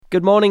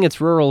Good morning, it's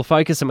Rural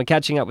Focus and we're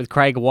catching up with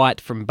Craig White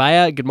from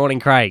Bayer. Good morning,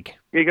 Craig.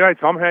 Yeah, g'day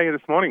Tom. How are you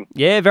this morning?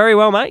 Yeah, very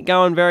well, mate.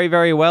 Going very,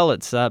 very well.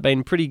 It's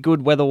been pretty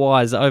good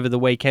weather-wise over the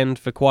weekend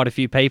for quite a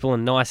few people,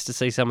 and nice to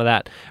see some of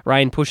that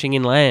rain pushing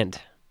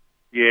inland.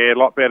 Yeah, a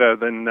lot better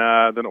than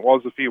it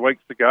was a few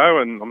weeks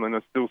ago, and I mean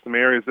there's still some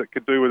areas that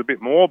could do with a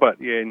bit more,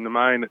 but yeah, in the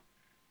main,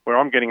 where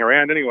I'm getting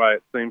around anyway,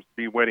 it seems to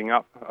be wetting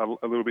up a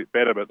little bit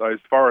better, but those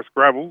forest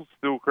gravels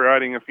still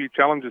creating a few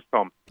challenges,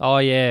 Tom. Oh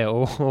yeah,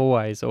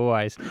 always. So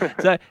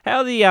how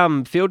are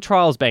the field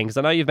trials been? Because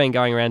I know you've been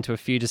going around to a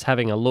few, just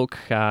having a look,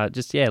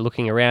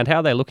 looking around. How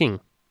are they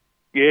looking?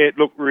 Yeah, it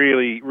looked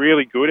really,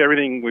 really good.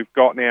 Everything we've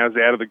got now is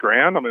out of the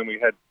ground. I mean, we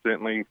had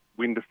certainly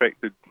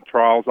wind-affected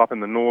trials up in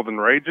the northern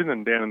region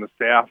and down in the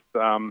south,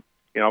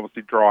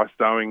 obviously dry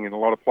sowing in a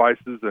lot of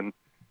places. And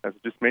as I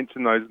just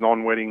mentioned, those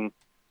non-wetting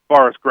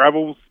forest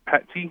gravels,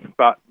 patchy,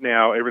 but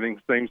now everything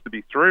seems to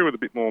be through with a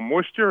bit more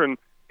moisture. And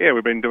yeah,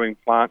 we've been doing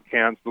plant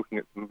counts, looking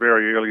at some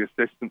very early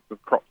assessments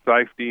of crop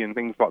safety and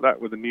things like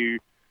that with the new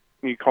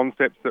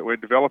concepts that we're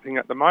developing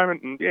at the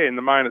moment. And yeah, in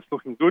the main, it's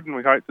looking good, and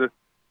we hope to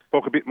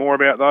talk a bit more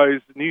about those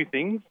new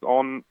things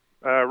on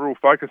Rural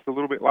Focus a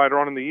little bit later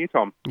on in the year,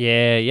 Tom.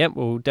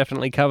 We'll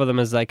definitely cover them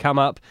as they come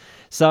up.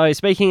 So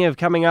speaking of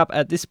coming up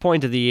at this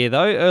point of the year,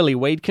 though, early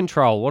weed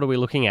control, what are we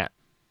looking at?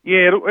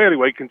 Yeah, early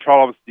weed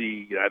control,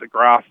 obviously, the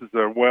grasses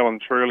are well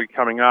and truly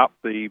coming up.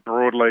 The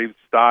broadleaves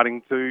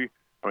starting to.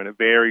 I mean, it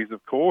varies,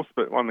 of course,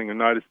 but one thing I'm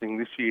noticing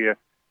this year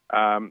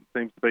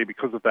seems to be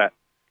because of that,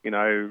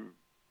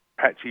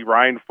 patchy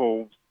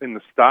rainfalls in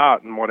the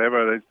start and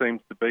whatever, there seems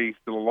to be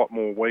still a lot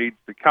more weeds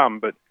to come.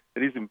 But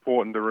it is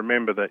important to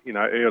remember that,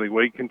 early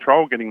weed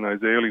control, getting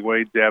those early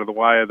weeds out of the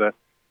way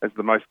as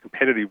the most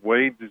competitive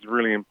weeds is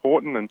really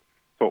important. And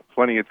talked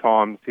plenty of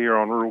times here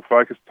on Rural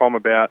Focus, Tom,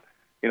 about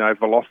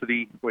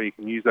velocity, where you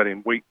can use that in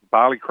wheat and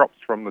barley crops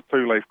from the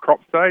two-leaf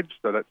crop stage.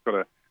 So that's got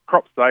a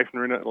crop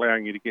safener in it,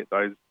 allowing you to get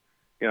those,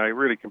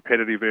 really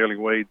competitive early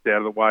weeds out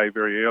of the way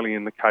very early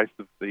in the case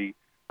of the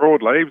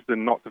broadleaves,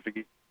 and not to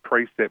forget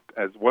precept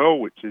as well,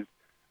 which is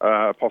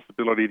a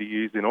possibility to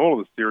use in all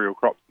of the cereal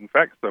crops, in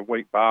fact. So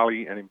wheat,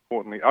 barley, and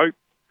importantly oats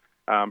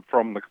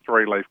from the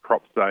three-leaf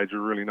crop stage are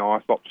a really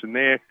nice option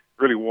there.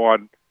 Really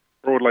wide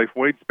broadleaf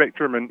weed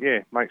spectrum, and yeah,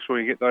 make sure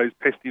you get those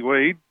pesky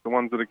weeds, the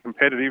ones that are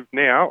competitive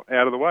now,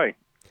 out of the way.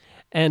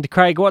 And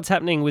Craig, what's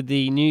happening with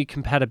the new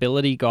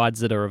compatibility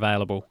guides that are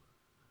available?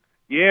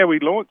 Yeah, we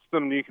launched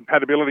some new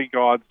compatibility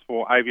guides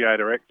for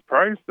Aviator X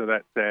Pro, so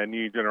that's our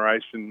new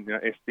generation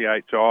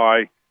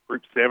SDHI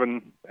Group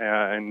 7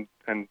 and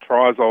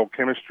triazole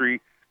chemistry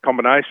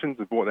combinations.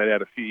 We brought that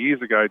out a few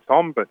years ago,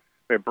 Tom, but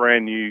they're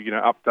brand new,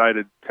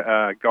 updated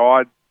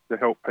guides to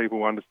help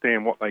people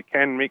understand what they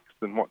can mix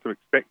and what to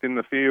expect in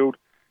the field,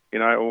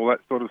 all that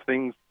sort of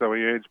things. So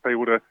we urge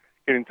people to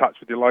get in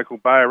touch with your local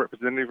Bayer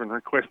representative and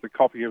request a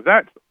copy of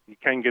that. You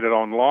can get it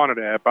online at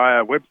our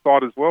Bayer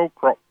website as well,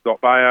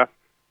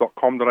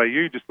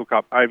 crops.bayer.com.au. Just look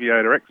up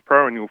Aviator X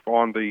Pro and you'll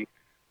find the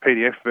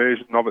PDF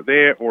version of it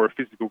there, or a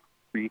physical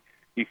copy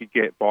you could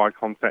get by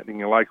contacting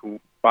your local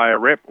Bayer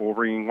rep or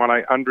ringing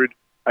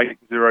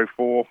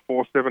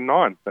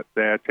 1-800-804-479. That's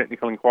our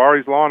technical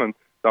inquiries line, and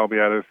they'll be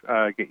able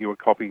to get you a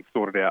copy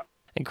sorted out.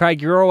 And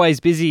Craig, you're always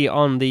busy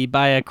on the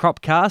Bayer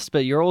Cropcast,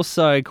 but you're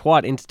also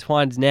quite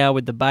intertwined now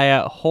with the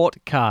Bayer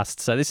Hortcast.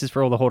 So this is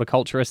for all the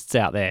horticulturists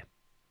out there.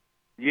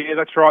 Yeah,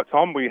 that's right,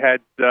 Tom. We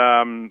had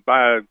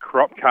Bayer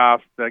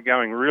Cropcast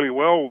going really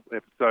well.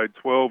 Episode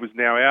 12 is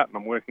now out, and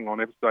I'm working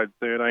on episode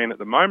 13 at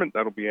the moment.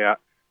 That'll be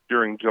out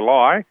during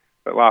July.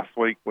 But last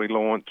week we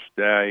launched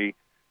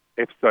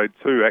episode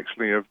 2,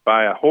 actually, of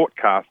Bayer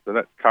Hortcast. So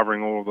that's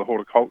covering all of the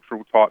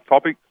horticultural type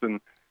topics, and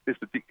this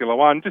particular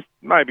one just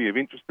maybe of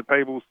interest to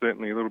people.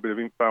 Certainly a little bit of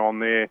info on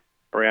there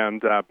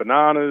around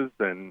bananas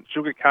and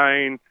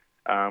sugarcane.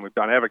 We've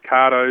done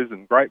avocados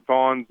and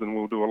grapevines, and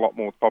we'll do a lot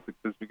more topics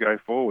as we go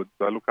forward.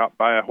 So look up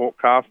Bayer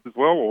Hortcast as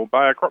well, or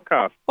Bayer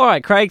Cropcast. All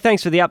right, Craig,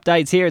 thanks for the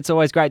updates here. It's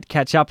always great to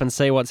catch up and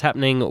see what's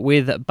happening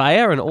with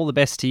Bayer, and all the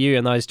best to you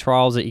and those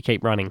trials that you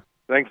keep running.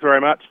 Thanks very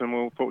much, and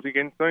we'll talk to you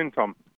again soon, Tom.